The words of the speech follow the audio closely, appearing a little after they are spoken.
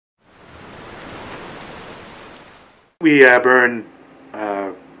We burn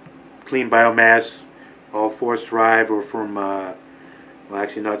clean biomass, all forest derived or from, well,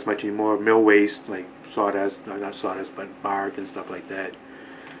 actually not as much anymore, mill waste like sawdust, not sawdust, but bark and stuff like that.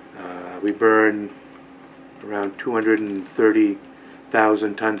 We burn around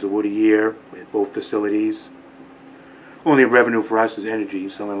 230,000 tons of wood a year at both facilities. Only revenue for us is energy,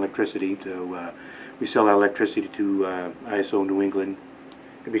 selling electricity. So we sell our electricity to ISO New England.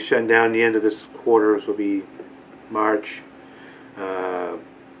 It'll be shutting down the end of this quarter, so it'll be March.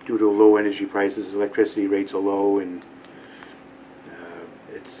 Due to low energy prices, electricity rates are low, and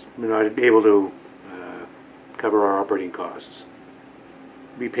we're not able to cover our operating costs.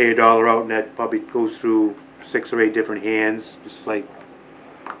 We pay $1 out, and that probably goes through 6 or 8 different hands. Just like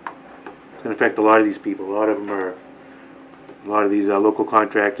it's going to affect a lot of these people. A lot of these local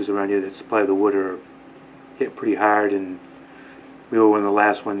contractors around here that supply the wood are hit pretty hard, and we were one of the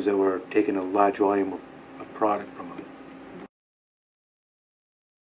last ones that were taking a large volume of product